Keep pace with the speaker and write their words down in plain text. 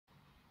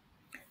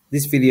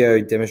This video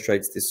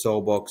demonstrates the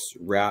SolBox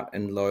route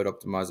and load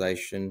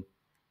optimization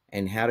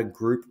and how to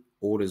group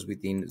orders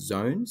within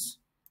zones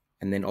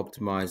and then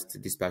optimize to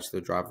dispatch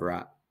the driver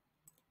route.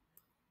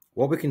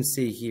 What we can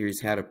see here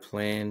is how to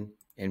plan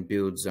and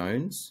build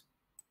zones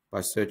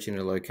by searching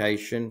a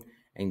location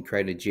and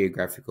create a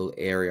geographical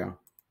area.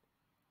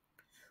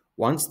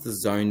 Once the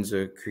zones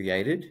are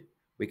created,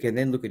 we can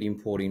then look at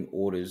importing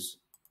orders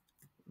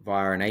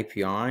via an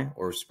API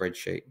or a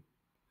spreadsheet.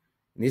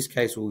 In this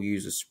case, we'll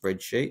use a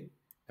spreadsheet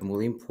and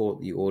we'll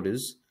import the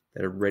orders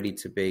that are ready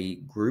to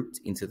be grouped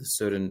into the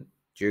certain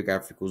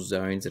geographical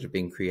zones that have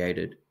been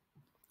created.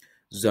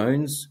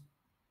 Zones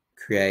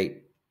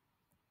create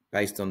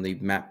based on the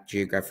mapped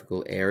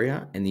geographical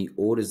area, and the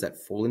orders that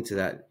fall into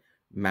that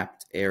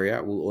mapped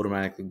area will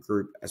automatically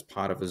group as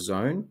part of a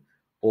zone,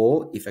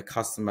 or if a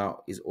customer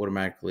is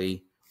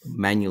automatically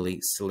manually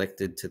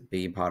selected to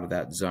be part of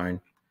that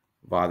zone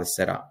via the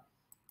setup.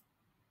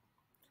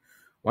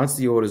 Once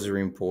the orders are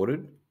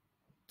imported,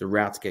 the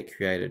routes get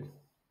created.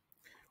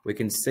 We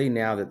can see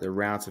now that the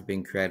routes have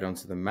been created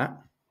onto the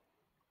map.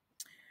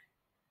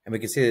 And we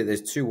can see that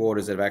there's two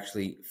orders that have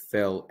actually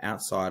fell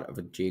outside of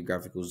a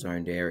geographical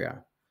zoned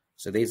area.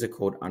 So these are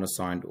called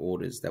unassigned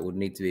orders that would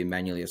need to be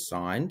manually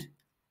assigned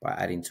by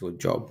adding to a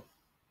job.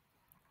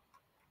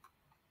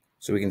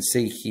 So we can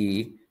see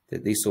here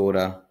that this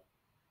order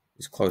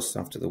is close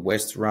enough to the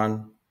west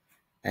run,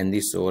 and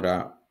this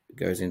order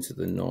goes into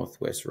the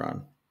northwest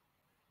run.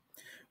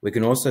 We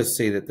can also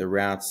see that the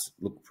routes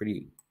look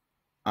pretty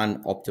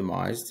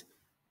unoptimized,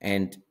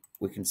 and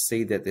we can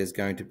see that there's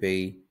going to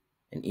be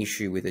an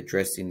issue with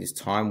addressing this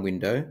time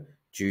window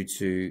due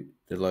to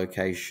the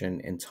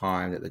location and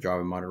time that the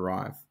driver might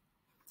arrive.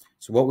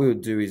 So what we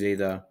would do is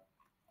either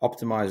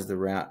optimize the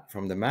route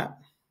from the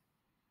map,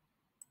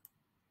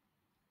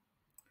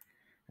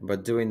 and by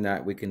doing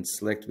that we can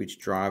select which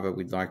driver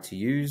we'd like to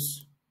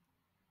use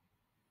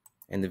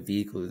and the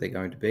vehicle that they're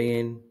going to be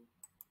in.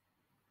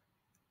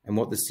 And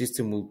what the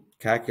system will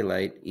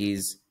calculate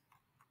is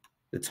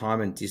the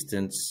time and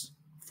distance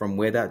from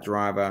where that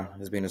driver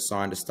has been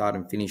assigned to start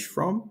and finish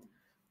from,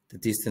 the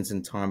distance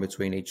and time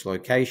between each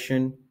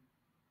location,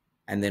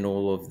 and then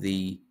all of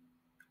the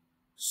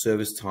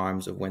service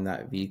times of when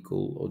that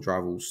vehicle or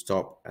driver will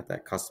stop at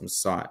that customer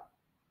site.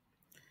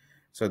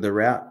 So the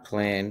route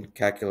plan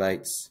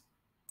calculates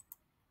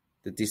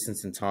the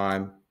distance and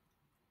time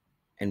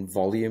and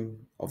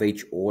volume of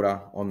each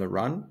order on the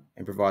run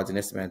and provides an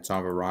estimated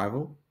time of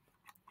arrival.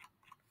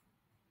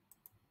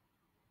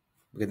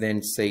 We can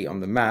then see on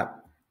the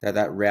map that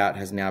that route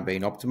has now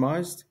been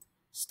optimized,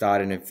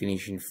 starting and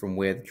finishing from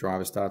where the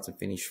driver starts and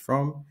finishes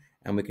from.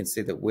 And we can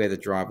see that where the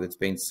driver that's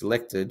been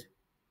selected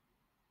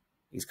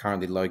is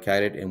currently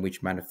located and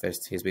which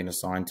manifest he has been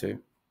assigned to.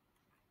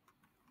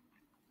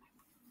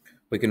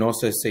 We can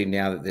also see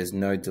now that there's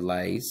no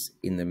delays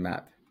in the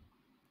map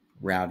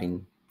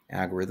routing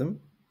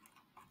algorithm.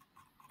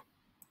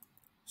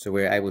 So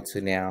we're able to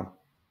now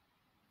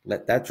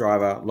let that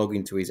driver log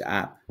into his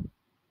app,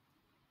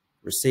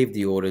 receive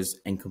the orders,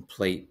 and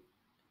complete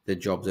the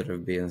jobs that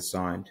have been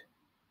assigned.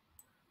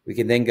 We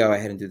can then go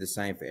ahead and do the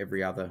same for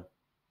every other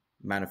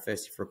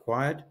manifest if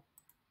required.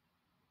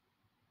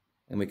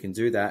 And we can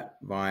do that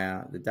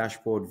via the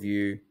dashboard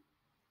view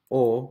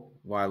or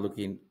via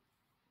looking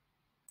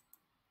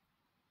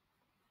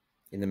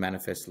in the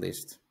manifest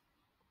list.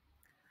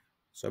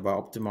 So by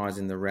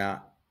optimizing the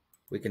route,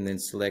 we can then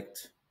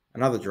select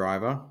another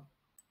driver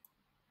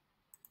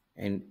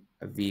and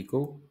a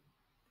vehicle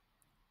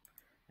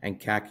and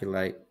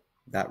calculate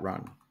that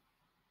run.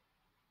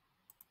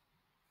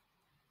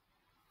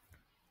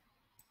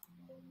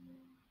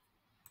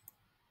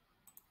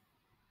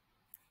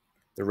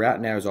 The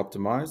route now is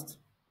optimized,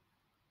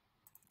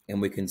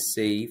 and we can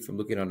see from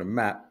looking on a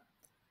map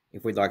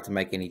if we'd like to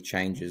make any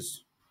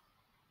changes.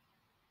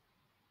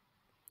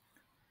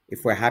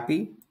 If we're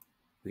happy,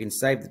 we can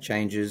save the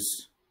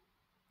changes.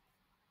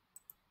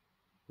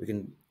 We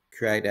can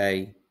create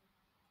a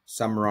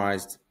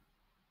summarized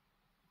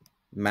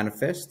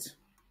manifest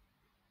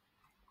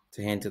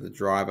to hand to the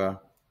driver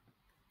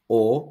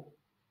or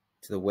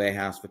to the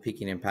warehouse for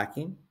picking and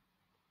packing.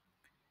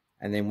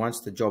 And then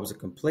once the jobs are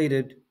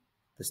completed,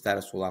 the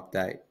status will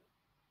update.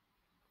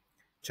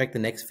 Check the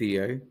next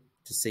video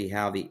to see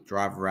how the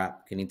driver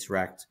app can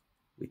interact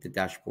with the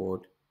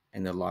dashboard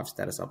and the live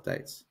status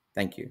updates.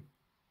 Thank you.